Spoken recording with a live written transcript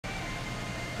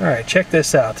Alright, check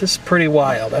this out. This is pretty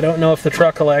wild. I don't know if the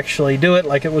truck will actually do it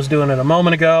like it was doing it a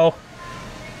moment ago.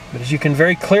 But as you can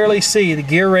very clearly see, the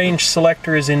gear range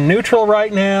selector is in neutral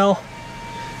right now.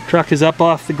 Truck is up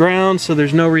off the ground, so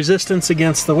there's no resistance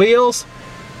against the wheels.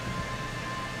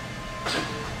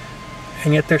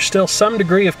 And yet there's still some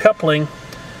degree of coupling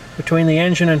between the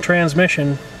engine and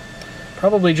transmission,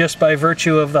 probably just by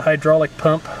virtue of the hydraulic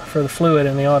pump for the fluid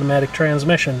in the automatic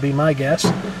transmission, be my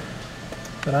guess.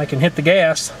 But I can hit the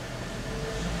gas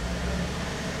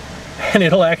and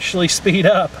it'll actually speed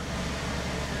up.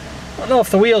 I don't know if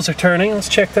the wheels are turning. Let's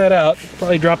check that out.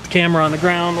 Probably drop the camera on the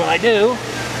ground when I do.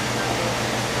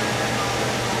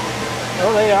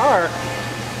 Oh, they are.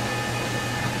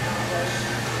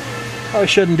 Probably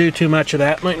shouldn't do too much of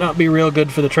that. Might not be real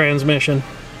good for the transmission.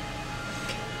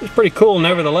 It's pretty cool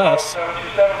nevertheless.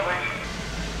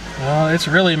 Oh, it's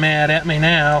really mad at me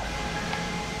now.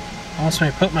 Wants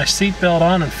me to put my seatbelt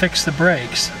on and fix the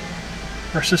brakes. Of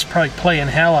course, this is probably playing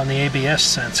hell on the ABS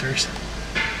sensors.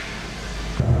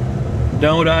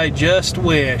 Don't I just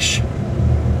wish?